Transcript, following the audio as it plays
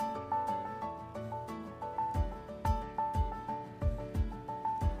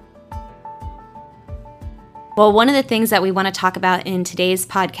Well, one of the things that we want to talk about in today's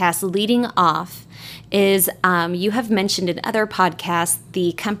podcast leading off is you have mentioned in other podcasts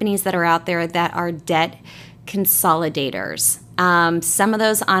the companies that are out there that are debt consolidators. Some of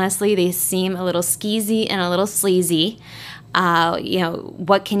those, honestly, they seem a little skeezy and a little sleazy.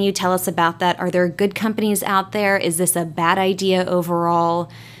 What can you tell us about that? Are there good companies out there? Is this a bad idea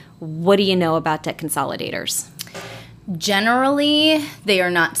overall? What do you know about debt consolidators? Generally, they are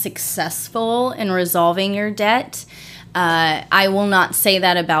not successful in resolving your debt. I will not say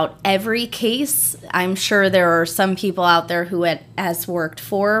that about every case. I'm sure there are some people out there who it has worked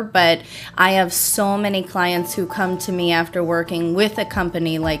for, but I have so many clients who come to me after working with a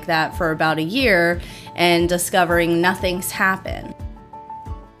company like that for about a year and discovering nothing's happened.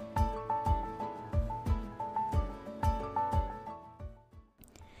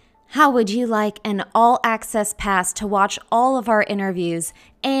 How would you like an all-access pass to watch all of our interviews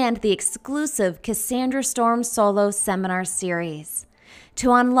and the exclusive Cassandra Storm Solo Seminar Series?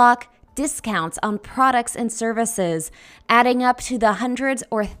 To unlock discounts on products and services, adding up to the hundreds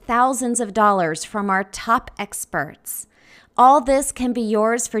or thousands of dollars from our top experts. All this can be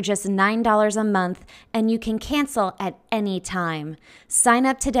yours for just $9 a month, and you can cancel at any time. Sign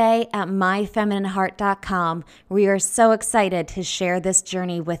up today at myfeminineheart.com. We are so excited to share this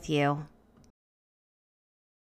journey with you.